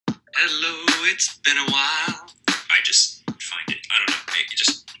Hello, it's been a while. I just find it, I don't know, it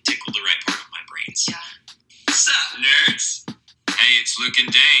just tickled the right part of my brains. Yeah. What's up, nerds? Hey, it's Luke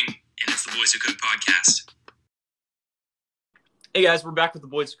and Dane, and it's the Boys Who Cook podcast. Hey guys, we're back with the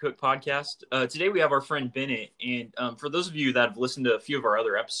Boys Who Cook podcast. Today we have our friend Bennett, and for those of you that have listened to a few of our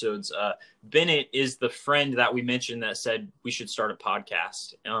other episodes, Bennett is the friend that we mentioned that said we should start a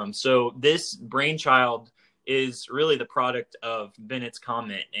podcast. So this brainchild is really the product of Bennett's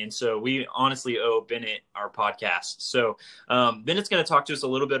comment, and so we honestly owe Bennett our podcast. So Bennett's going to talk to us a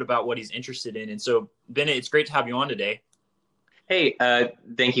little bit about what he's interested in, and so Bennett, it's great to have you on today. Hey,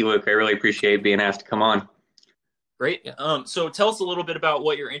 thank you, Luke. I really appreciate being asked to come on. Great. So tell us a little bit about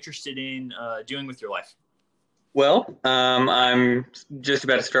what you're interested in doing with your life. Well, I'm just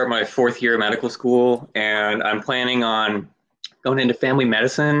about to start my fourth year of medical school, and I'm planning on going into family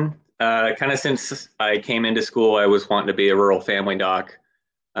medicine. Kind of since I came into school, I was wanting to be a rural family doc,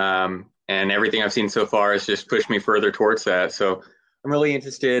 and everything I've seen so far has just pushed me further towards that. So I'm really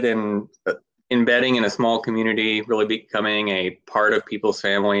interested in embedding in a small community, really becoming a part of people's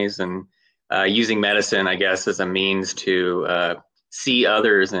families, and using medicine, I guess, as a means to see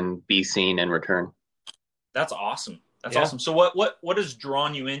others and be seen in return. That's awesome. That's awesome. So what has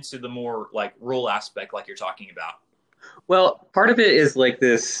drawn you into the more like rural aspect, like you're talking about? Well, part of it is like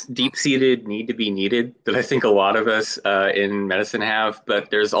this deep-seated need to be needed that I think a lot of us in medicine have,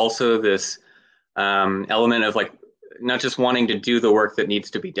 but there's also this element of like not just wanting to do the work that needs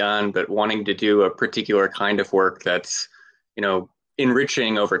to be done, but wanting to do a particular kind of work that's,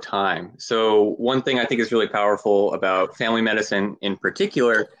 enriching over time. So one thing I think is really powerful about family medicine in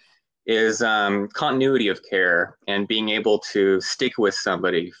particular is continuity of care and being able to stick with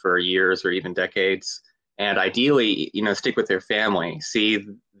somebody for years or even decades, and ideally, stick with their family, see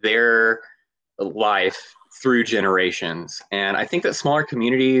their life through generations. And I think that smaller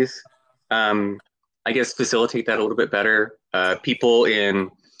communities, I guess, facilitate that a little bit better. People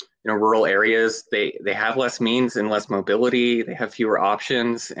in rural areas, they have less means and less mobility. They have fewer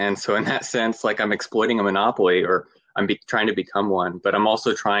options. And so in that sense, like I'm exploiting a monopoly, or I'm trying to become one, but I'm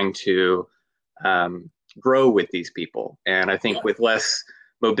also trying to grow with these people. And I think with less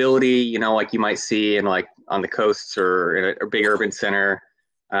mobility, like you might see in like on the coasts or in a big urban center,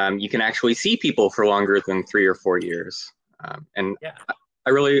 you can actually see people for longer than 3 or 4 years. I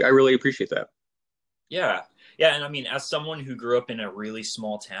really appreciate that. Yeah. Yeah. And I mean, as someone who grew up in a really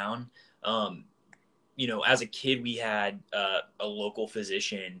small town, as a kid, we had a local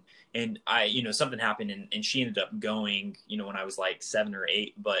physician, and something happened and she ended up going, when I was like 7 or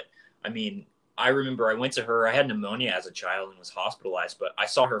 8. But I mean, I remember I went to her, I had pneumonia as a child and was hospitalized, but I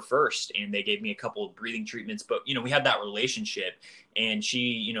saw her first and they gave me a couple of breathing treatments, but we had that relationship. And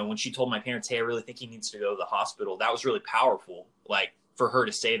she, when she told my parents, hey, I really think he needs to go to the hospital, that was really powerful. Like, for her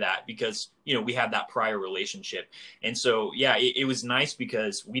to say that, because we had that prior relationship. And so it was nice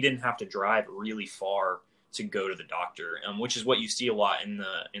because we didn't have to drive really far to go to the doctor, which is what you see a lot in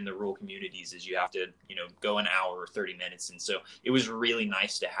the rural communities, is you have to go an hour or 30 minutes. And so it was really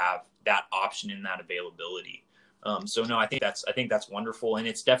nice to have that option and that availability. So no, I think that's wonderful, and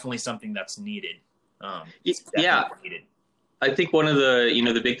it's definitely something that's needed. Needed. I think one of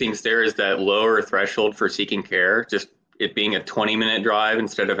the big things there is that lower threshold for seeking care. Just it being a 20-minute drive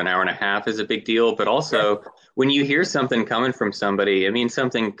instead of an hour and a half is a big deal. But also, when you hear something coming from somebody, it means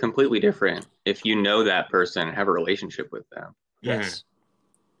something completely different if you know that person and have a relationship with them. Yes. Mm-hmm.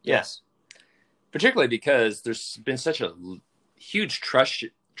 Yes. Particularly because there's been such a huge trust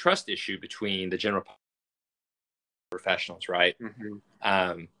issue between the general professionals, right?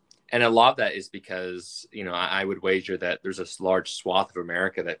 Mm-hmm. And a lot of that is because, I would wager that there's a large swath of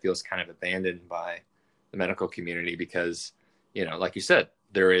America that feels kind of abandoned by the medical community because, like you said,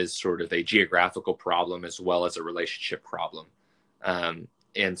 there is sort of a geographical problem as well as a relationship problem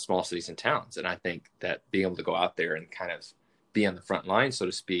in small cities and towns. And I think that being able to go out there and kind of be on the front line, so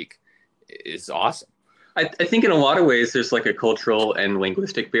to speak, is awesome. I think in a lot of ways, there's like a cultural and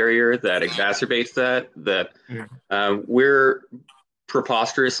linguistic barrier that exacerbates that we're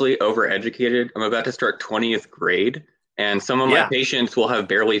preposterously overeducated. I'm about to start 20th grade, and some of my patients will have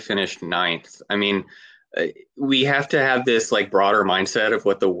barely finished 9th. I mean, we have to have this like broader mindset of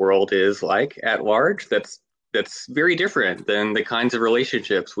what the world is like at large. That's very different than the kinds of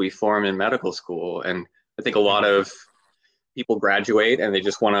relationships we form in medical school. And I think a lot of people graduate and they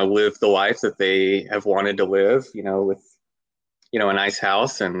just want to live the life that they have wanted to live, with, a nice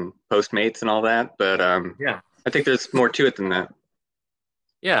house and Postmates and all that. But I think there's more to it than that.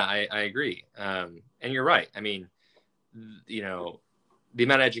 Yeah, I agree. And you're right. I mean, the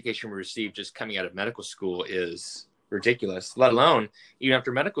amount of education we receive just coming out of medical school is ridiculous. Let alone even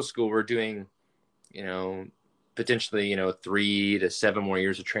after medical school, we're doing, potentially, 3 to 7 more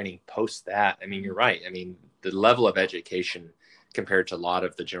years of training post that. I mean, you're right. I mean, the level of education compared to a lot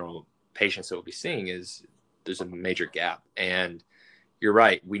of the general patients that we'll be seeing there's a major gap. And you're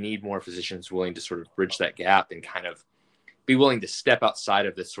right. We need more physicians willing to sort of bridge that gap and kind of be willing to step outside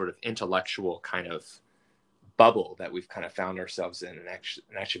of this sort of intellectual kind of bubble that we've kind of found ourselves in, and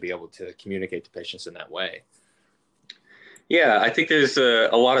actually be able to communicate to patients in that way. Yeah, I think there's a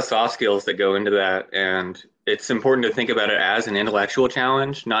lot of soft skills that go into that, and it's important to think about it as an intellectual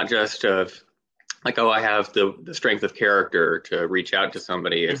challenge, not just of like, oh, I have the strength of character to reach out to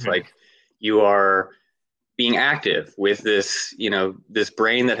somebody. It's like you are being active with this, this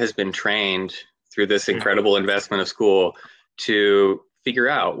brain that has been trained through this incredible investment of school to figure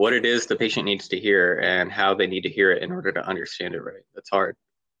out what it is the patient needs to hear and how they need to hear it in order to understand it right. That's hard.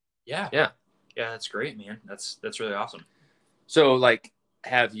 Yeah, that's great, man. That's really awesome. So like,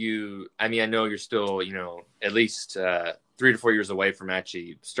 I know you're still, at least 3 to 4 years away from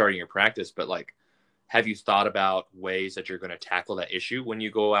actually starting your practice, but like, have you thought about ways that you're going to tackle that issue when you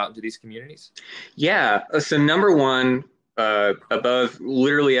go out into these communities? Yeah. So number one, above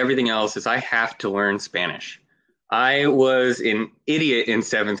literally everything else, is I have to learn Spanish. I was an idiot in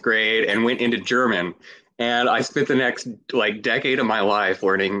 7th grade and went into German, and I spent the next decade of my life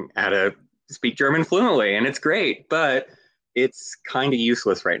learning how to speak German fluently, and it's great, but it's kind of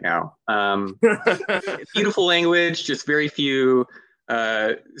useless right now. Beautiful language, just very few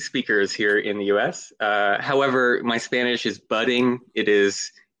speakers here in the US. However, my Spanish is budding. It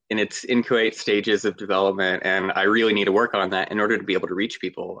is in its inchoate stages of development, and I really need to work on that in order to be able to reach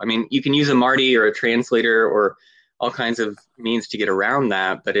people. I mean, you can use a Marty or a translator or all kinds of means to get around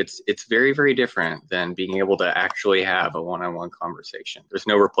that, but it's very, very different than being able to actually have a one-on-one conversation. There's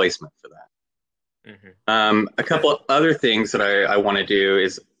no replacement for that. A couple of other things that I want to do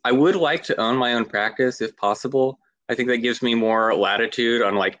is I would like to own my own practice if possible. I think that gives me more latitude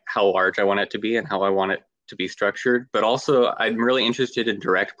on like how large I want it to be and how I want it to be structured. But also I'm really interested in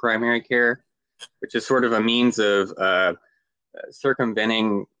direct primary care, which is sort of a means of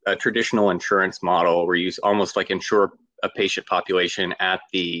circumventing a traditional insurance model where you almost like insure a patient population at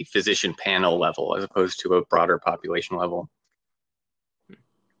the physician panel level as opposed to a broader population level.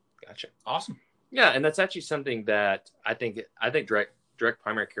 Gotcha. Awesome. Yeah, and that's actually something that I think direct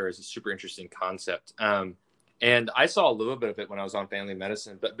primary care is a super interesting concept. And I saw a little bit of it when I was on family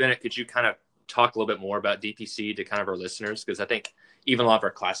medicine. But Bennett, could you kind of talk a little bit more about DPC to kind of our listeners? Because I think even a lot of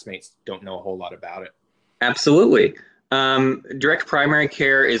our classmates don't know a whole lot about it. Absolutely. Direct primary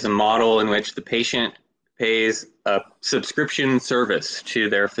care is a model in which the patient pays a subscription service to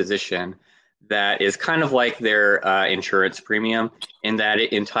their physician that is kind of like their insurance premium, in that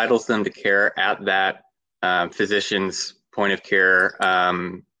it entitles them to care at that physician's point of care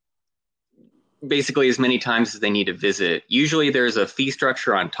basically as many times as they need to visit. Usually there's a fee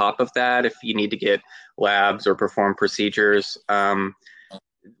structure on top of that if you need to get labs or perform procedures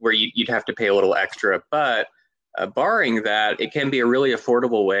where you'd have to pay a little extra. But barring that, it can be a really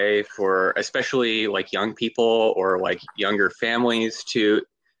affordable way for especially like young people or like younger families to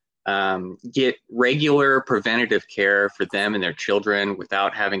get regular preventative care for them and their children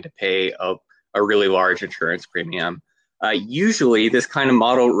without having to pay a really large insurance premium. Usually this kind of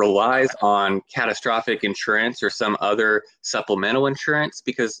model relies on catastrophic insurance or some other supplemental insurance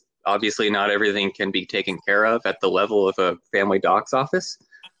because obviously not everything can be taken care of at the level of a family doc's office.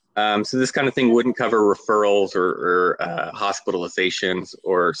 So this kind of thing wouldn't cover referrals or hospitalizations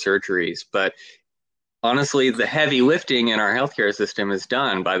or surgeries. But honestly, the heavy lifting in our healthcare system is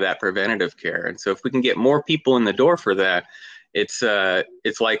done by that preventative care. And so if we can get more people in the door for that, it's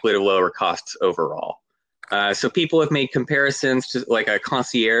likely to lower costs overall. So people have made comparisons to like a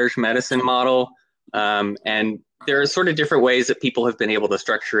concierge medicine model. And there are sort of different ways that people have been able to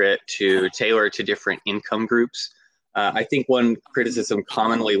structure it to tailor to different income groups. I think one criticism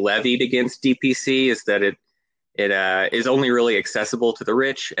commonly levied against DPC is that it is only really accessible to the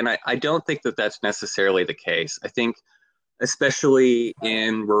rich. And I don't think that that's necessarily the case. I think especially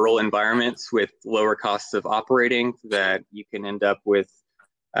in rural environments with lower costs of operating, that you can end up with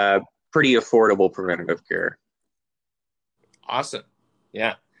pretty affordable preventative care. Awesome.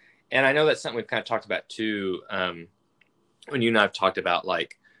 Yeah. And I know that's something we've kind of talked about too. When you and I have talked about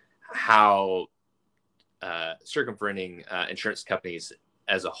like how circumventing insurance companies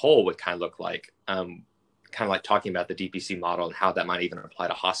as a whole would kind of look like, kind of like talking about the DPC model and how that might even apply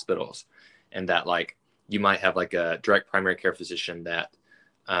to hospitals, and that like you might have like a direct primary care physician that,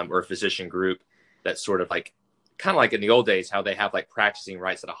 or a physician group that's sort of like, kind of like in the old days, how they have like practicing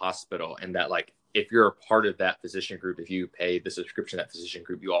rights at a hospital, and that like if you're a part of that physician group, if you pay the subscription to that physician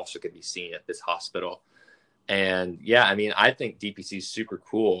group, you also could be seen at this hospital. And yeah, I mean, I think DPC is super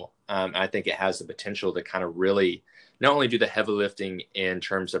cool. I think it has the potential to kind of really not only do the heavy lifting in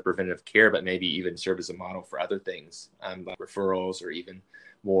terms of preventative care, but maybe even serve as a model for other things, like referrals or even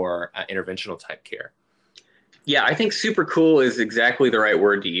more interventional type care. Yeah, I think super cool is exactly the right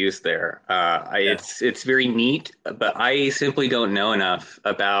word to use there. It's very neat, but I simply don't know enough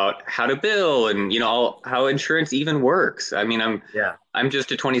about how to bill and, you know, how insurance even works. I mean, I'm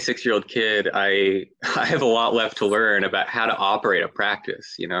just a 26-year-old kid. I have a lot left to learn about how to operate a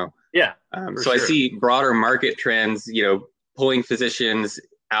practice, you know. Yeah. So sure. I see broader market trends, you know, pulling physicians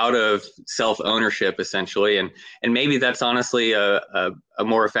out of self-ownership essentially, and maybe that's honestly a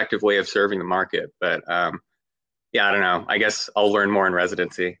more effective way of serving the market, but yeah, I don't know. I guess I'll learn more in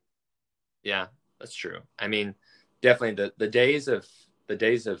residency. Yeah, that's true. I mean, definitely the days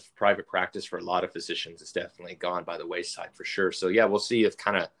of private practice for a lot of physicians is definitely gone by the wayside for sure. So yeah, we'll see if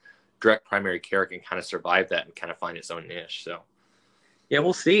kind of direct primary care can kind of survive that and kind of find its own niche. So yeah,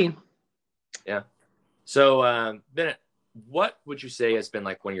 we'll see. Yeah. So Bennett, what would you say has been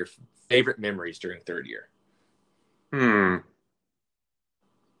like one of your favorite memories during third year?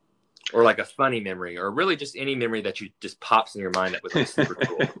 Or like a funny memory, or really just any memory that you just pops in your mind that was like super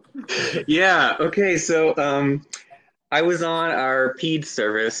cool. Yeah. Okay. So I was on our PED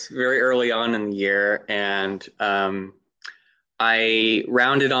service very early on in the year, and I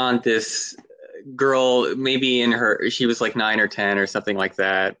rounded on this girl, maybe she was like 9 or 10 or something like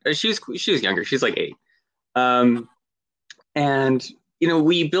that. She was younger. She's like 8. And you know,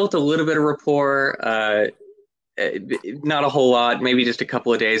 we built a little bit of rapport. Not a whole lot, maybe just a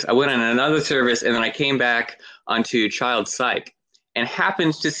couple of days. I went on another service, and then I came back onto child psych and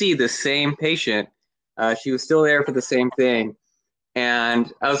happened to see the same patient. She was still there for the same thing.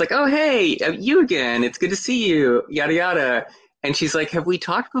 And I was like, oh, hey, you again. It's good to see you, yada, yada. And she's like, have we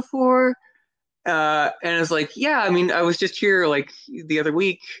talked before? And I was like, yeah, I mean, I was just here like the other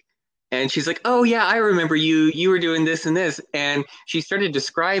week. And she's like, oh, yeah, I remember you. You were doing this and this. And she started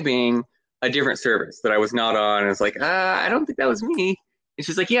describing a different service that I was not on. And I was like, I don't think that was me. And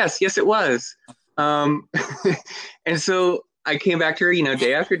she's like, yes, it was. And so I came back to her, you know,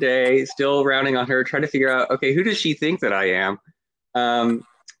 day after day, still rounding on her, trying to figure out, okay, who does she think that I am? And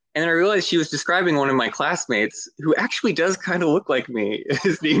then I realized she was describing one of my classmates who actually does kind of look like me.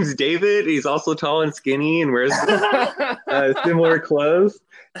 His name's David. He's also tall and skinny and wears similar clothes.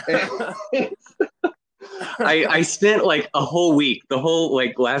 I spent like a whole week, the whole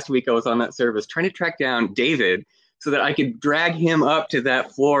like last week I was on that service, trying to track down David so that I could drag him up to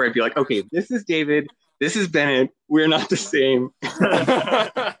that floor and be like, okay, this is David, this is Bennett, we're not the same.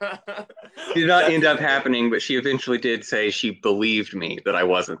 Did not end up happening, but she eventually did say she believed me that I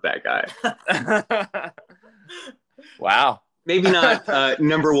wasn't that guy. Wow. Maybe not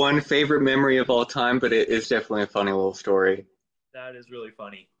number one favorite memory of all time, but it is definitely a funny little story. That is really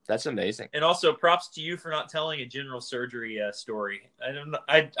funny. That's amazing. And also props to you for not telling a general surgery story.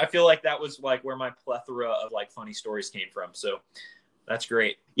 I feel like that was like where my plethora of like funny stories came from. So that's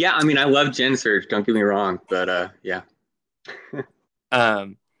great. Yeah, I mean, I love gen surge, don't get me wrong, but yeah.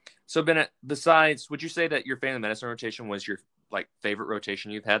 So Bennett, besides, would you say that your family medicine rotation was your like favorite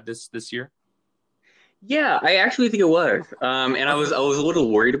rotation you've had this year? Yeah, I actually think it was. And I was a little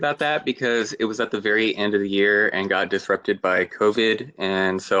worried about that because it was at the very end of the year and got disrupted by COVID.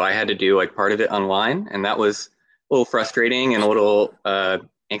 And so I had to do like part of it online, and that was a little frustrating and a little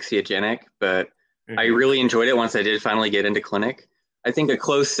anxiogenic, but I really enjoyed it once I did finally get into clinic. I think a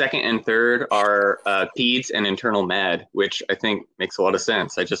close second and third are peds and internal med, which I think makes a lot of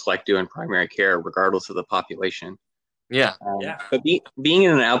sense. I just like doing primary care regardless of the population. Yeah. But being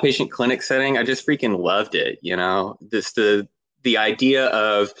in an outpatient clinic setting, I just freaking loved it. You know, the idea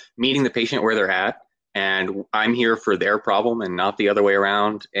of meeting the patient where they're at, and I'm here for their problem and not the other way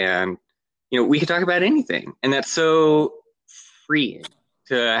around. And, you know, we can talk about anything. And that's so freeing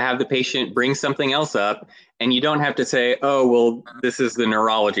to have the patient bring something else up. And you don't have to say, oh, well, this is the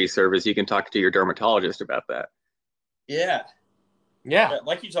neurology service. You can talk to your dermatologist about that. Yeah. Yeah,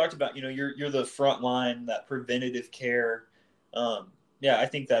 like you talked about, you know, you're the front line, that preventative care. Yeah, I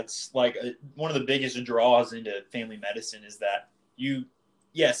think that's like one of the biggest draws into family medicine is that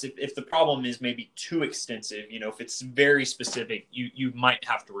if the problem is maybe too extensive, you know, if it's very specific, you might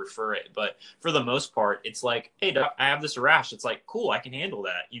have to refer it. But for the most part, it's like, hey, doc, I have this rash. It's like, cool, I can handle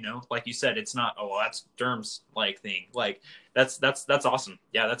that. You know, like you said, it's not, oh, well, that's derms like thing. Like that's awesome.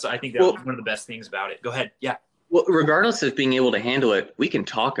 Yeah, I think that's one of the best things about it. Go ahead. Yeah. Well, regardless of being able to handle it, we can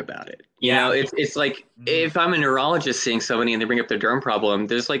talk about it. You know, it's like if I'm a neurologist seeing somebody and they bring up their derm problem,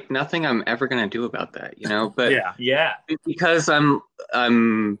 there's like nothing I'm ever going to do about that, you know? But Yeah. because I'm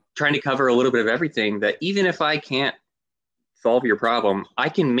trying to cover a little bit of everything, that even if I can't solve your problem, I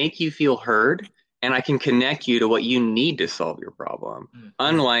can make you feel heard and I can connect you to what you need to solve your problem.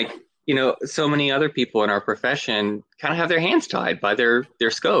 Unlike, you know, so many other people in our profession kind of have their hands tied by their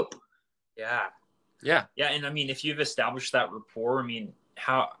scope. Yeah. Yeah. Yeah. And I mean, if you've established that rapport, I mean,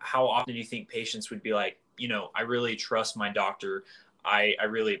 how often do you think patients would be like, you know, I really trust my doctor. I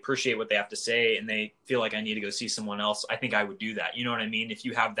really appreciate what they have to say, and they feel like I need to go see someone else. I think I would do that. You know what I mean? If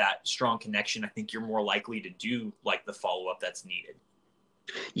you have that strong connection, I think you're more likely to do like the follow-up that's needed.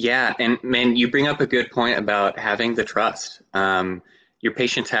 Yeah, and man, you bring up a good point about having the trust. Your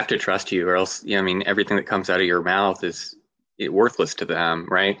patients have to trust you, or else, you know, I mean, everything that comes out of your mouth is worthless to them,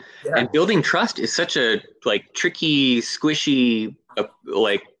 right? Yeah. And building trust is such a like tricky, squishy,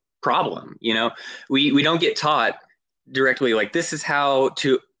 like problem. You know, we don't get taught directly like this is how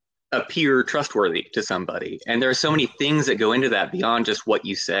to appear trustworthy to somebody, and there are so many things that go into that beyond just what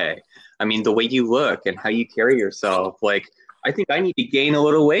you say. I mean, the way you look and how you carry yourself, like. I think I need to gain a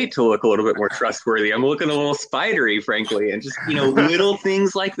little weight to look a little bit more trustworthy. I'm looking a little spidery, frankly, and just, you know, little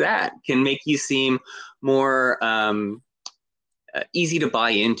things like that can make you seem more easy to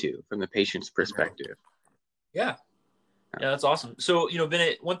buy into from the patient's perspective. Yeah. Yeah, that's awesome. So, you know,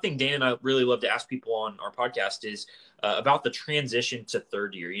 Bennett, one thing Dan and I really love to ask people on our podcast is about the transition to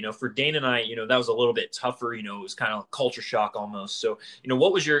third year. You know, for Dan and I, you know, that was a little bit tougher. You know, it was kind of culture shock almost. So, you know,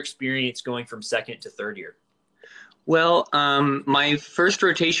 what was your experience going from second to third year? Well, my first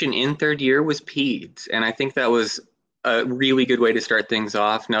rotation in third year was peds, and I think that was a really good way to start things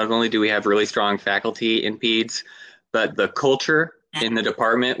off. Not only do we have really strong faculty in peds, but the culture in the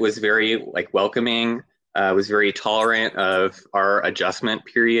department was very like welcoming, was very tolerant of our adjustment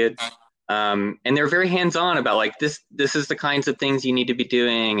period. And they're very hands-on about like this is the kinds of things you need to be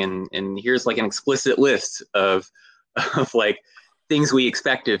doing, and here's like an explicit list of like things we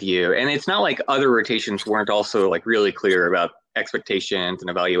expect of you. And it's not like other rotations weren't also like really clear about expectations and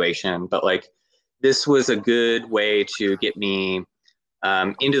evaluation, but like this was a good way to get me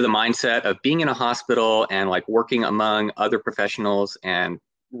into the mindset of being in a hospital and like working among other professionals and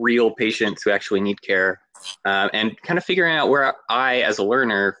real patients who actually need care, and kind of figuring out where I, as a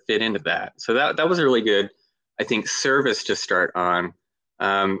learner, fit into that. So that was a really good, I think, service to start on.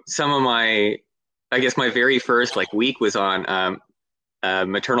 Some of my, I guess my very first like week was on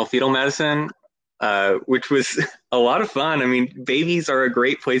maternal fetal medicine, which was a lot of fun. I mean, babies are a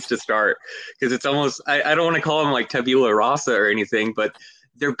great place to start because it's almost, I don't want to call them like tabula rasa or anything, but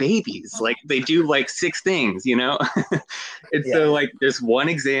they're babies. Like they do like 6 things, you know? And so like there's one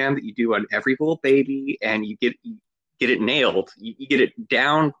exam that you do on every little baby and you get it nailed. You get it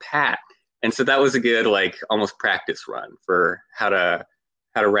down pat. And so that was a good like almost practice run for how to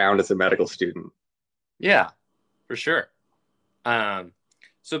round as a medical student. Yeah, for sure.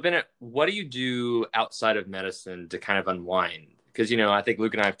 So Bennett, what do you do outside of medicine to kind of unwind? Because, you know, I think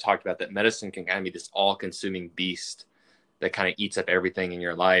Luke and I have talked about that medicine can kind of be this all-consuming beast that kind of eats up everything in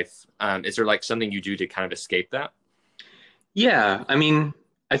your life. Is there like something you do to kind of escape that? Yeah, I mean,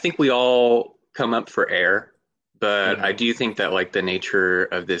 I think we all come up for air, but I do think that like the nature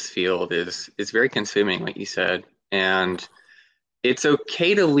of this field is very consuming, like you said, and it's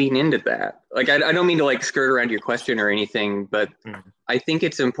okay to lean into that. Like, I don't mean to like skirt around your question or anything, but I think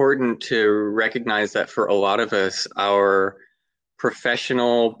it's important to recognize that for a lot of us, our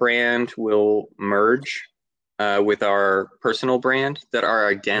professional brand will merge with our personal brand, that our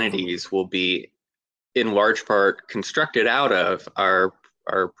identities will be in large part constructed out of our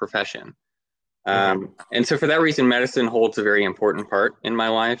profession. And so for that reason, medicine holds a very important part in my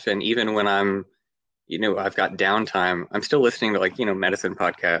life. And even when I'm, you know, I've got downtime, I'm still listening to like, you know, medicine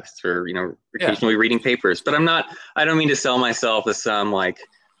podcasts or, you know, occasionally reading papers, but I don't mean to sell myself as some like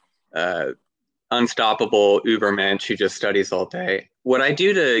unstoppable Ubermensch who just studies all day. What I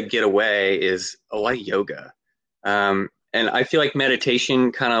do to get away is a lot of yoga. And I feel like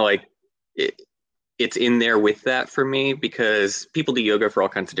meditation kind of like it's in there with that for me, because people do yoga for all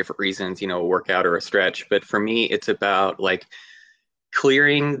kinds of different reasons, you know, a workout or a stretch. But for me, it's about like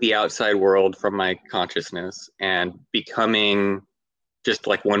clearing the outside world from my consciousness and becoming just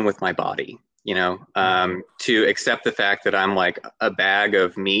like one with my body, you know, to accept the fact that I'm like a bag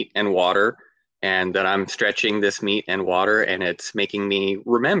of meat and water, and that I'm stretching this meat and water, and it's making me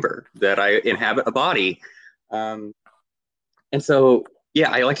remember that I inhabit a body. And so, yeah,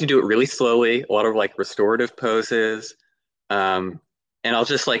 I like to do it really slowly, a lot of like restorative poses. And I'll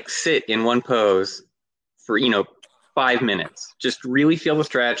just like sit in one pose for 5 minutes. Just really feel the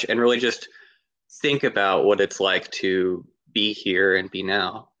stretch and really just think about what it's like to be here and be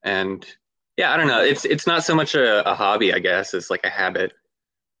now. And yeah, I don't know. It's not so much a hobby, I guess. It's like a habit.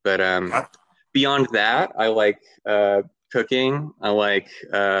 But beyond that, I like cooking. I like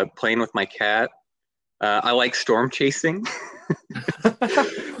playing with my cat. I like storm chasing.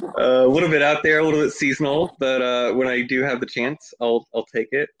 A little bit out there, a little bit seasonal, but when I do have the chance, I'll take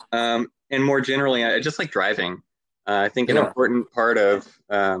it. And more generally, I just like driving. I think an important part of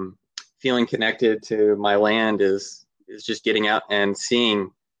feeling connected to my land is just getting out and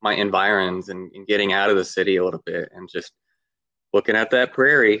seeing my environs and getting out of the city a little bit and just looking at that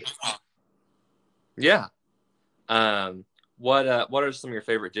prairie. Yeah. What are some of your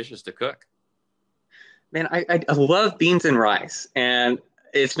favorite dishes to cook? Man, I love beans and rice, and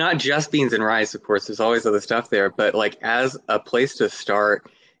it's not just beans and rice. Of course, there's always other stuff there, but like as a place to start,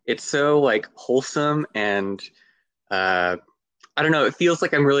 it's so like wholesome and I don't know. It feels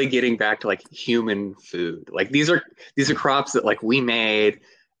like I'm really getting back to like human food. Like these are crops that like we made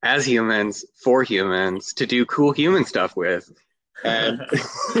as humans for humans to do cool human stuff with, and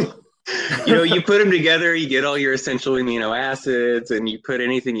you put them together, you get all your essential amino acids, and you put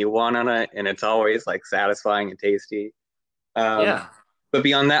anything you want on it, and it's always like satisfying and tasty. Yeah. But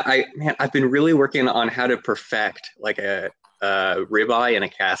beyond that, I've been really working on how to perfect like a ribeye in a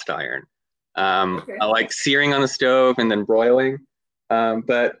cast iron. Okay. I like searing on the stove and then broiling.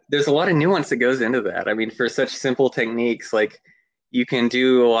 But there's a lot of nuance that goes into that. I mean, for such simple techniques, like you can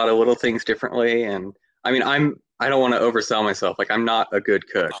do a lot of little things differently. And I mean, I don't want to oversell myself. Like I'm not a good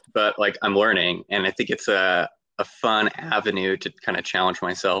cook, but like I'm learning, and I think it's a fun avenue to kind of challenge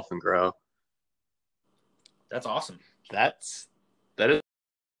myself and grow. That's awesome. That is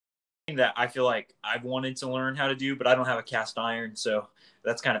that I feel like I've wanted to learn how to do, but I don't have a cast iron, so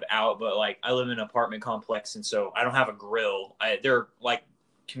that's kind of out. But like I live in an apartment complex, and so I don't have a grill. They're like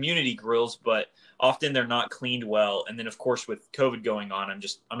community grills, but often they're not cleaned well. And then of course with COVID going on,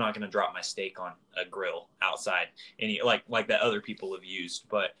 I'm not going to drop my steak on a grill outside like that other people have used.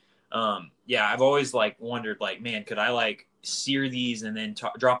 But yeah, I've always like wondered like, man, could I like sear these and then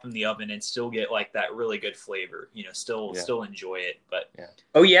drop them in the oven and still get like that really good flavor, still enjoy it. But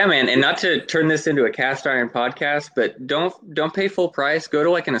oh yeah, man. And not to turn this into a cast iron podcast, but don't pay full price. Go to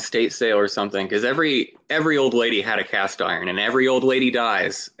like an estate sale or something, because every old lady had a cast iron, and every old lady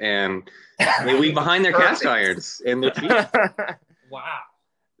dies, and they leave behind their cast irons, and they're cheap. Wow,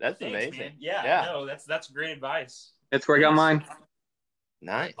 that's Thanks, amazing. Man. Yeah, no, that's great advice. That's where I got mine.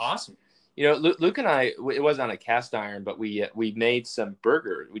 Nice, awesome. Luke and I, it wasn't on a cast iron, but we made some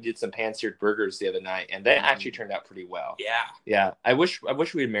burgers. We did some pan-seared burgers the other night, and they actually turned out pretty well. Yeah. I wish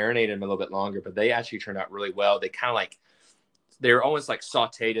we had marinated them a little bit longer, but they actually turned out really well. They kind of like, they were almost like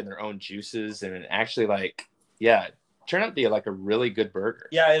sauteed in their own juices, and it actually turned out to be like a really good burger.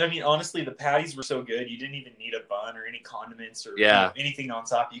 Yeah, and I mean, honestly, the patties were so good, you didn't even need a bun or any condiments or anything on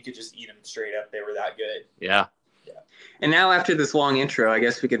top. You could just eat them straight up. They were that good. Yeah. And now, after this long intro, I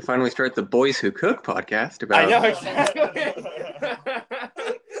guess we can finally start the Boys Who Cook podcast. I know exactly.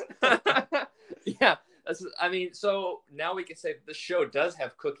 Yeah, so now we can say the show does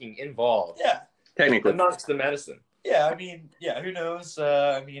have cooking involved. Yeah, technically amongst the medicine. Yeah, I mean, who knows?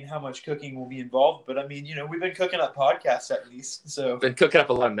 How much cooking will be involved? But I mean, we've been cooking up podcasts at least. So been cooking up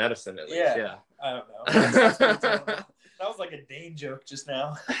a lot of medicine at least. Yeah. I don't know. That was like a Dane joke just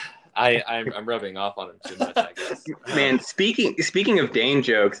now. I'm rubbing off on him too much, I guess. Man, speaking of Dane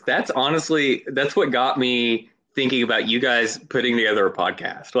jokes, that's what got me thinking about you guys putting together a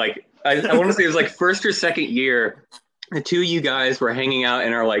podcast. Like I want to say it was like first or second year, the two of you guys were hanging out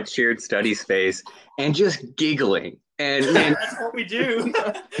in our like shared study space and just giggling. And man, that's what we do.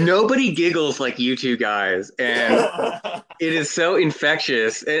 Nobody giggles like you two guys, and it is so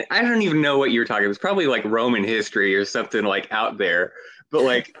infectious. And I don't even know what you were talking. It was probably like Roman history or something like out there. But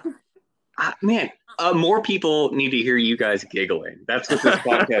like, man, more people need to hear you guys giggling. That's what this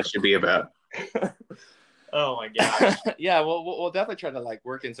podcast should be about. Oh my gosh. Yeah, well, we'll definitely try to like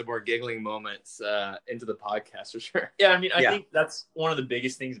work in some more giggling moments into the podcast for sure. Yeah, I mean, I think that's one of the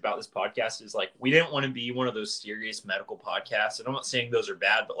biggest things about this podcast is like we didn't want to be one of those serious medical podcasts. And I'm not saying those are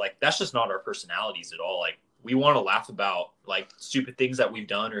bad, but like that's just not our personalities at all. Like we want to laugh about like stupid things that we've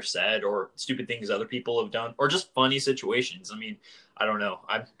done or said, or stupid things other people have done, or just funny situations. I mean, I don't know.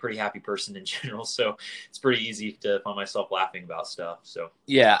 I'm a pretty happy person in general, so it's pretty easy to find myself laughing about stuff. So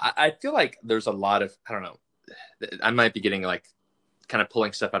yeah, I feel like there's a lot of, I don't know, I might be getting like kind of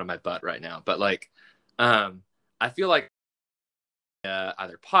pulling stuff out of my butt right now, but like I feel like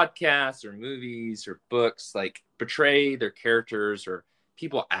either podcasts or movies or books like portray their characters or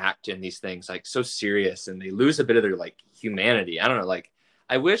people act in these things like so serious, and they lose a bit of their like humanity. I don't know, like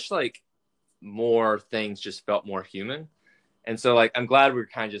I wish like more things just felt more human. And so like I'm glad we're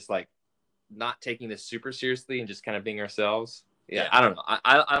kind of just like not taking this super seriously and just kind of being ourselves. Yeah. I don't know.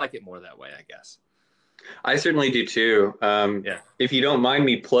 I like it more that way, I guess. I certainly do too. If you don't mind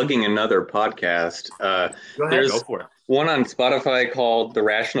me plugging another podcast, Go ahead, there's go for it. one on Spotify called The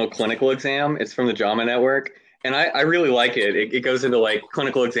Rational Clinical Exam. It's from the JAMA Network. And I really like it. It goes into like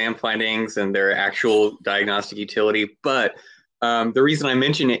clinical exam findings and their actual diagnostic utility. But the reason I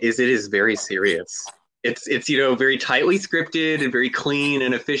mention it is very serious. It's very tightly scripted and very clean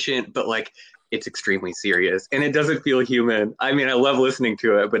and efficient, but like it's extremely serious and it doesn't feel human. I mean, I love listening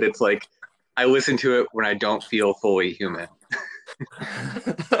to it, but it's like I listen to it when I don't feel fully human.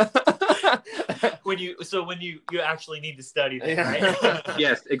 when you actually need to study that, right?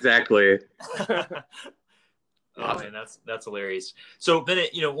 Yes, exactly. Oh man, that's hilarious. So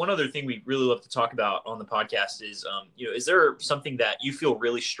Bennett, one other thing we really love to talk about on the podcast is, is there something that you feel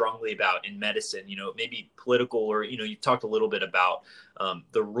really strongly about in medicine? Maybe political, or you talked a little bit about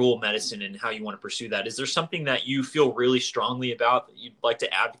the rural medicine and how you want to pursue that. Is there something that you feel really strongly about that you'd like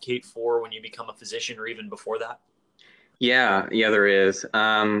to advocate for when you become a physician, or even before that? Yeah, there is.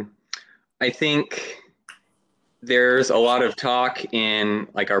 I think there's a lot of talk in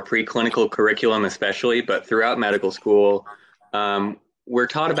like our preclinical curriculum, especially, but throughout medical school, we're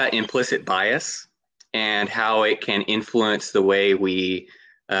taught about implicit bias and how it can influence the way we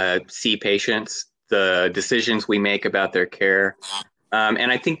see patients, the decisions we make about their care.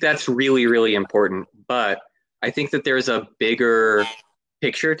 And I think that's really, really important. But I think that there's a bigger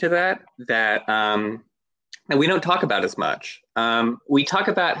picture to that and we don't talk about as much. We talk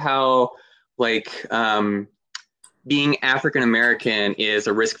about how like being African American is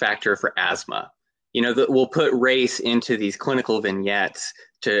a risk factor for asthma. We'll put race into these clinical vignettes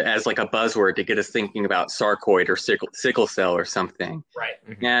as like a buzzword to get us thinking about sarcoid or sickle cell or something. Right.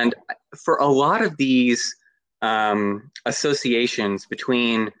 Mm-hmm. And for a lot of these associations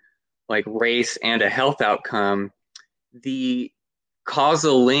between like race and a health outcome, the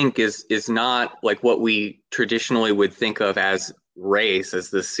causal link is not like what we traditionally would think of as race,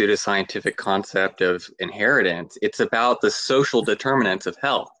 as this pseudoscientific concept of inheritance. It's about the social determinants of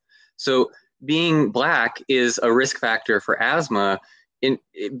health. So being Black is a risk factor for asthma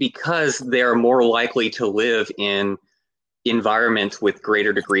because they are more likely to live in environments with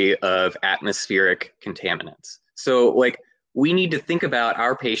greater degree of atmospheric contaminants. So like we need to think about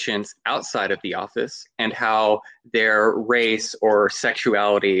our patients outside of the office and how their race or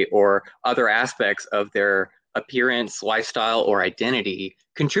sexuality or other aspects of their appearance, lifestyle, or identity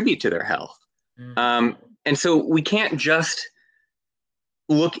contribute to their health. Mm-hmm. And so we can't just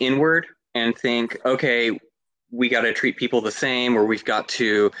look inward and think, okay, we got to treat people the same, or we've got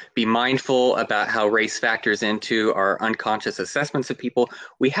to be mindful about how race factors into our unconscious assessments of people.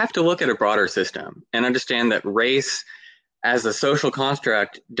 We have to look at a broader system and understand that race as a social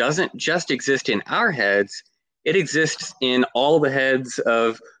construct doesn't just exist in our heads, it exists in all the heads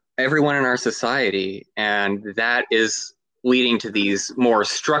of everyone in our society. And that is leading to these more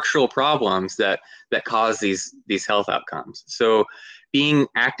structural problems that cause these health outcomes. So being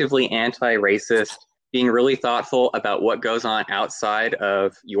actively anti-racist, being really thoughtful about what goes on outside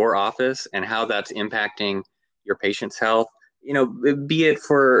of your office and how that's impacting your patient's health, be it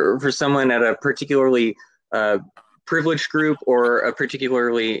for someone at a particularly privileged group or a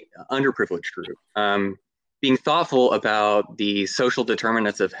particularly underprivileged group. Being thoughtful about the social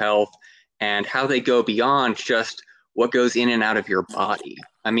determinants of health and how they go beyond just what goes in and out of your body.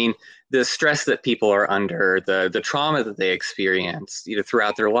 I mean, the stress that people are under, the trauma that they experience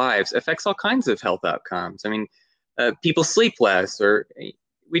throughout their lives affects all kinds of health outcomes. I mean, people sleep less, or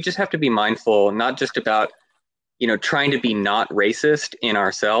we just have to be mindful, not just about trying to be not racist in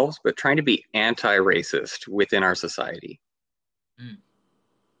ourselves, but trying to be anti-racist within our society.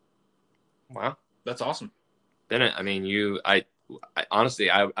 Wow, that's awesome, Bennett. I mean, I honestly,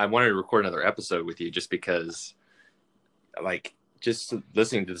 I wanted to record another episode with you just because, like, just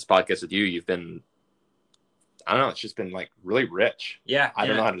listening to this podcast with you, you've been, I don't know, it's just been like really rich. Yeah, I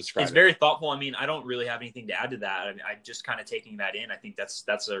don't know how to describe it. It's very thoughtful. I mean, I don't really have anything to add to that. I mean, I'm just kind of taking that in. I think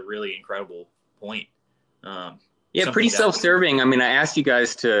that's a really incredible point. Yeah, pretty self-serving. I mean, I asked you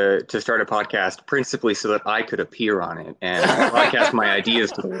guys to start a podcast principally so that I could appear on it and broadcast my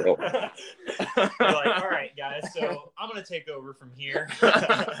ideas to the world. You're like, all right, guys, so I'm going to take over from here.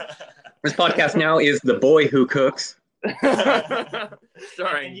 This podcast now is The Boy Who Cooks.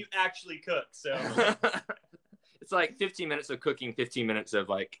 Sorry. And you actually cook, so. it's like 15 minutes of cooking, 15 minutes of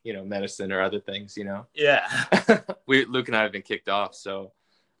like, medicine or other things, Yeah. Luke and I have been kicked off. So,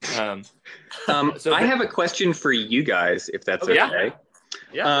 I have a question for you guys, if that's Okay. okay.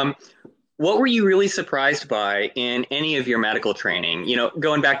 yeah. What were you really surprised by in any of your medical training?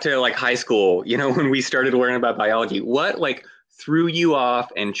 Going back to like high school, when we started learning about biology, what like threw you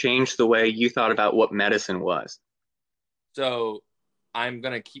off and changed the way you thought about what medicine was? So I'm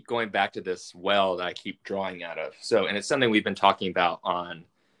going to keep going back to this well that I keep drawing out of. So, and it's something we've been talking about on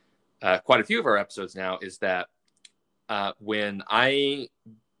quite a few of our episodes now, is that when I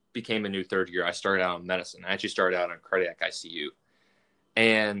became a new third year, I started out in medicine. I actually started out on cardiac ICU.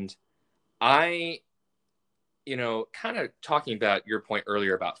 And I, kind of talking about your point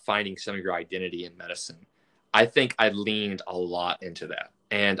earlier about finding some of your identity in medicine, I think I leaned a lot into that.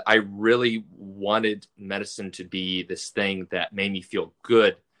 And I really wanted medicine to be this thing that made me feel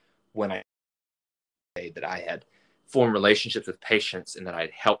good when that I had formed relationships with patients and that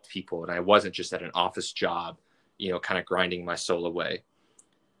I'd helped people and I wasn't just at an office job, kind of grinding my soul away.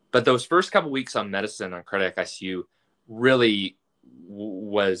 But those first couple of weeks on medicine on cardiac ICU really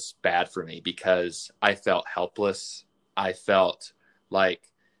was bad for me because I felt helpless. I felt like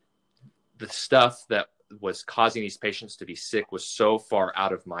the stuff that was causing these patients to be sick was so far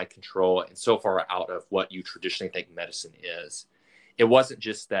out of my control and so far out of what you traditionally think medicine is. It wasn't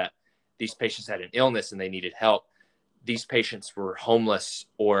just that these patients had an illness and they needed help. These patients were homeless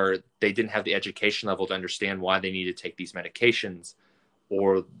or they didn't have the education level to understand why they needed to take these medications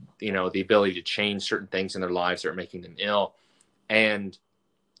or, the ability to change certain things in their lives that are making them ill. And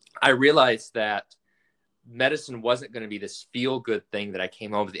I realized that medicine wasn't going to be this feel-good thing that I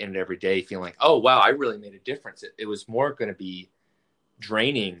came home at the end of every day feeling like, oh, wow, I really made a difference. It was more going to be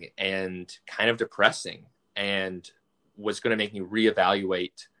draining and kind of depressing and was going to make me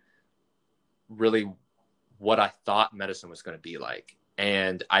reevaluate really what I thought medicine was going to be like.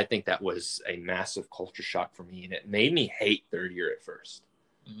 And I think that was a massive culture shock for me. And it made me hate third year at first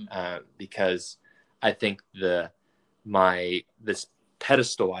because I think this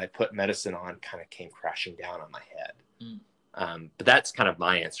pedestal I put medicine on kind of came crashing down on my head. But that's kind of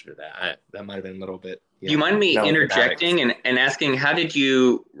my answer to that. That might have been a little bit. Do you mind me interjecting and asking, how did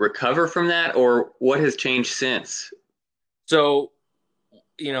you recover from that, or what has changed since? So,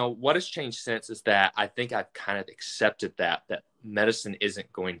 what has changed since is that I think I've kind of accepted that medicine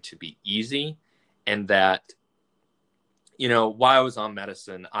isn't going to be easy, and that, while I was on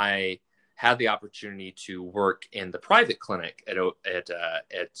medicine, I had the opportunity to work in the private clinic at our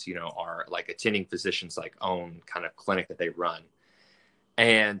like attending physicians like own kind of clinic that they run.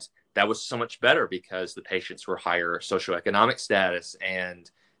 And that was so much better because the patients were higher socioeconomic status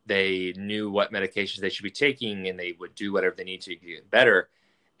and they knew what medications they should be taking and they would do whatever they need to get better.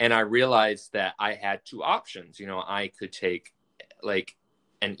 And I realized that I had two options. I could take like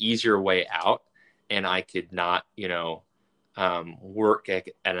an easier way out and I could not, work at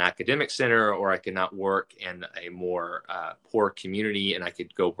an academic center, or I could not work in a more poor community, and I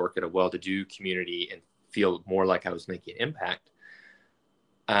could go work at a well-to-do community and feel more like I was making an impact.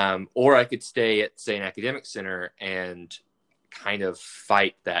 Or I could stay at, say, an academic center and kind of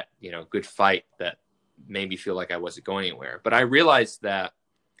fight that, good fight that made me feel like I wasn't going anywhere. But I realized that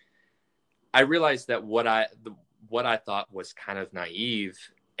what I thought was kind of naive,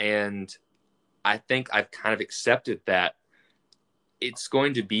 and I think I've kind of accepted that it's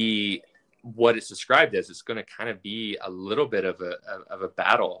going to be what it's described as. It's going to kind of be a little bit of a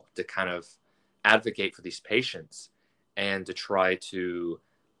battle to kind of advocate for these patients and to try to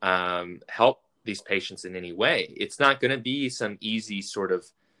help these patients in any way. It's not going to be some easy sort of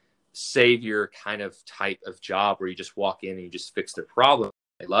savior kind of type of job where you just walk in and you just fix their problem.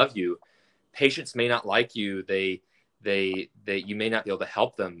 They love you. Patients may not like you. They you may not be able to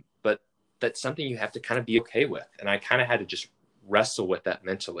help them, but that's something you have to kind of be okay with. And I kind of had to just wrestle with that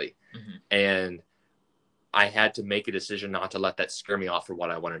mentally. And I had to make a decision not to let that scare me off for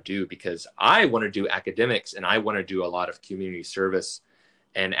what I want to do, because I want to do academics and I want to do a lot of community service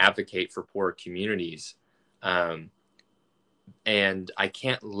and advocate for poor communities. And I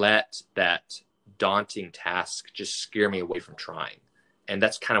can't let that daunting task just scare me away from trying. And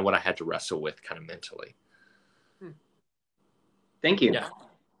that's kind of what I had to wrestle with kind of mentally. Thank you.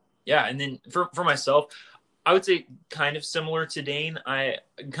 Yeah. And then for myself, I would say kind of similar to Dane.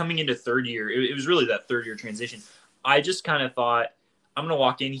 Coming into third year, it was really that third year transition. I just kind of thought, I'm going to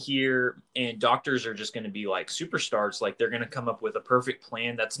walk in here and doctors are just going to be like superstars. Like they're going to come up with a perfect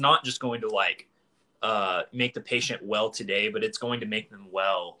plan that's not just going to like make the patient well today, but it's going to make them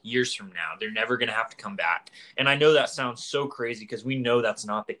well years from now. They're never going to have to come back. And I know that sounds so crazy because we know that's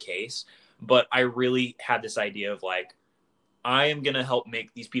not the case. but I really had this idea of like, I am going to help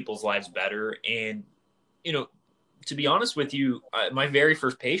make these people's lives better. And, you know, to be honest with you, my very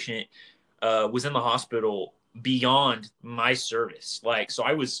first patient was in the hospital beyond my service. Like, so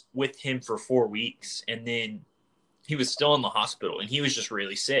I was with him for 4 weeks, and then he was still in the hospital, and he was just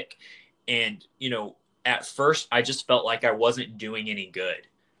really sick. And, you know, at first I just felt like I wasn't doing any good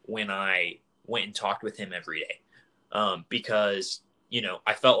when I went and talked with him every day. Because, you know,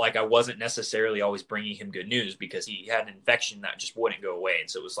 I felt like I wasn't necessarily always bringing him good news, because he had an infection that just wouldn't go away. And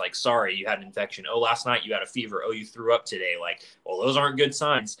so it was like, sorry, you had an infection. Oh, last night you had a fever. Oh, you threw up today. Like, well, those aren't good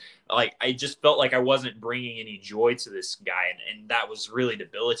signs. Like, I just felt like I wasn't bringing any joy to this guy. And that was really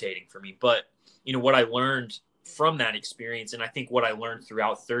debilitating for me. But, you know, what I learned from that experience, and I think what I learned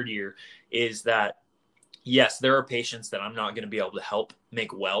throughout third year, is that, yes, there are patients that I'm not going to be able to help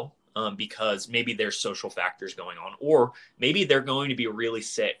make well, because maybe there's social factors going on, or maybe they're going to be really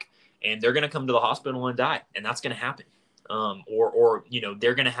sick and they're going to come to the hospital and die, and that's going to happen. Or, you know,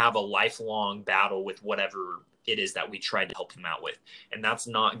 they're going to have a lifelong battle with whatever it is that we tried to help them out with. And that's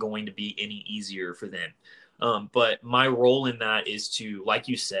not going to be any easier for them. But my role in that is to, like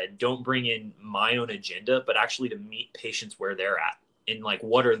you said, don't bring in my own agenda, but actually to meet patients where they're at. And like,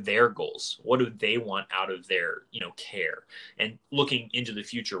 what are their goals? What do they want out of their, you know, care? And looking into the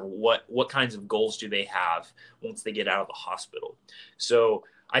future, what kinds of goals do they have once they get out of the hospital? So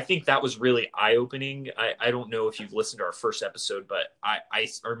I think that was really eye-opening. I don't know if you've listened to our first episode, but I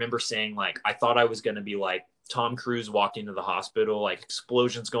remember saying, like, I thought I was going to be like Tom Cruise walking into the hospital, like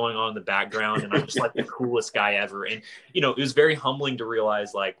explosions going on in the background, and I'm just like the coolest guy ever. And, you know, it was very humbling to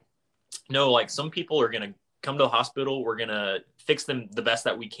realize, like, no, like, some people are going to come to the hospital. We're going to fix them the best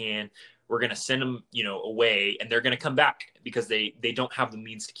that we can. We're going to send them, you know, away, and they're going to come back because they don't have the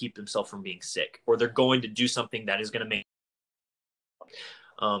means to keep themselves from being sick, or they're going to do something that is going to make,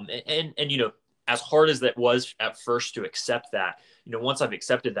 and, you know, as hard as that was at first to accept that, you know, once I've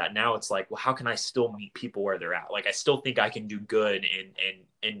accepted that, now it's like, well, how can I still meet people where they're at? Like, I still think I can do good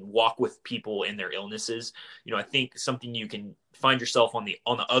and walk with people in their illnesses. You know, I think something you can find yourself on the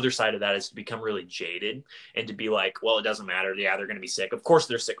other side of that is to become really jaded and to be like, well, it doesn't matter. Yeah, they're going to be sick. Of course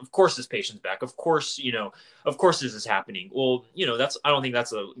they're sick. Of course this patient's back. Of course, you know, of course this is happening. Well, you know, I don't think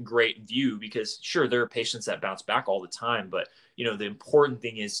that's a great view, because sure, there are patients that bounce back all the time, but, you know, the important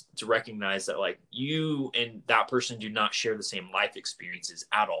thing is to recognize that, like, you and that person do not share the same life experiences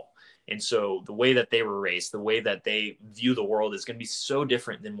at all. And so the way that they were raised, the way that they view the world is going to be so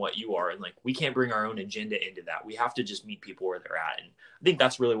different than what you are. And, like, we can't bring our own agenda into that. We have to just meet people where they're at. And I think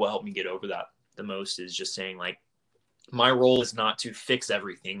that's really what helped me get over that the most, is just saying, like, my role is not to fix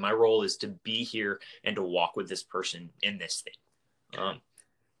everything. My role is to be here and to walk with this person in this thing.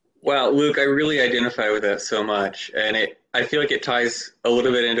 Wow, Luke, I really identify with that so much. And I feel like it ties a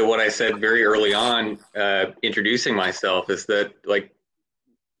little bit into what I said very early on, introducing myself, is that, like,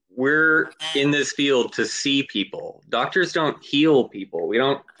 we're in this field to see people. Doctors don't heal people. We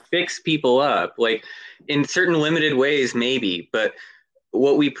don't fix people up. Like, in certain limited ways, maybe, but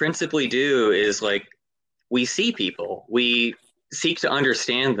what we principally do is, like, we see people. We seek to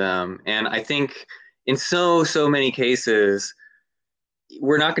understand them. And I think in so many cases,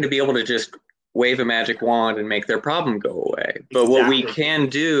 we're not going to be able to just wave a magic wand and make their problem go away. But what we can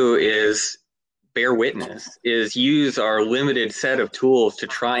do is bear witness, is use our limited set of tools to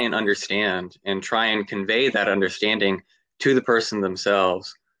try and understand and try and convey that understanding to the person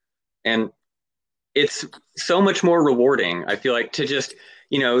themselves. And it's so much more rewarding, I feel like, to just,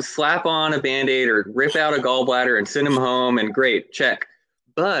 you know, slap on a Band-Aid or rip out a gallbladder and send them home and great, check.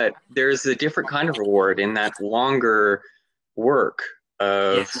 But there's a different kind of reward in that longer work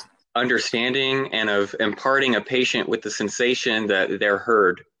of understanding and of imparting a patient with the sensation that they're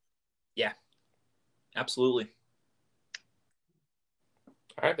heard. Yeah, absolutely.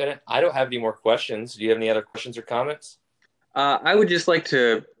 All right, Bennett. I don't have any more questions. Do you have any other questions or comments? I would just like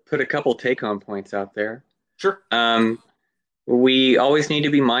to put a couple take-home points out there. Sure. We always need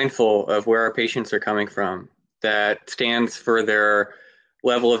to be mindful of where our patients are coming from. That stands for their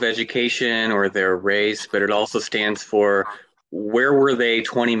level of education or their race, but it also stands for where were they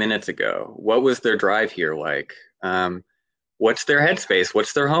 20 minutes ago? What was their drive here like? What's their headspace?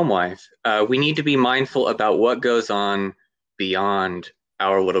 What's their home life? We need to be mindful about what goes on beyond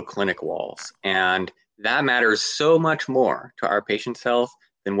our little clinic walls. And that matters so much more to our patients' health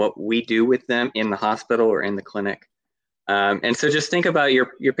than what we do with them in the hospital or in the clinic. And so just think about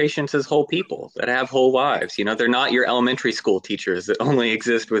your patients as whole people that have whole lives. You know, they're not your elementary school teachers that only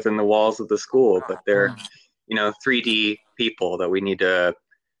exist within the walls of the school, but they're, you know, 3D people that we need to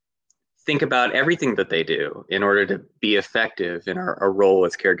think about everything that they do in order to be effective in our role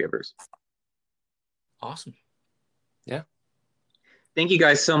as caregivers. Awesome. Thank you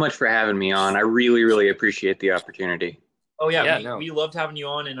guys so much for having me on. I really, really appreciate the opportunity. Oh yeah, Yeah, we loved having you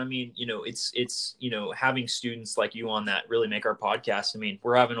on, and I mean, it's having students like you on that really make our podcast. I mean,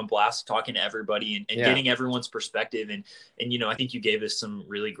 we're having a blast talking to everybody and getting everyone's perspective, and I think you gave us some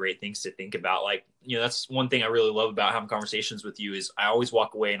really great things to think about. Like, that's one thing I really love about having conversations with you is I always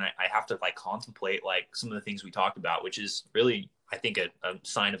walk away and I have to like contemplate like some of the things we talked about, which is really, I think, a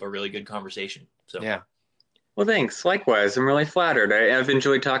sign of a really good conversation. So Yeah. Well, thanks. Likewise, I'm really flattered. I've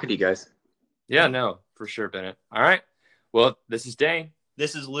enjoyed talking to you guys. Yeah, no, for sure, Bennett. All right. Well, this is Dane.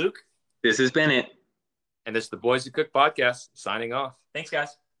 This is Luke. This is Bennett. And this is the Boys Who Cook podcast, signing off. Thanks,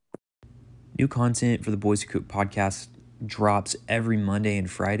 guys. New content for the Boys Who Cook podcast drops every Monday and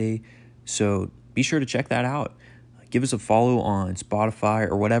Friday, so be sure to check that out. Give us a follow on Spotify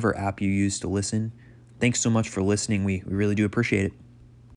or whatever app you use to listen. Thanks so much for listening. We really do appreciate it.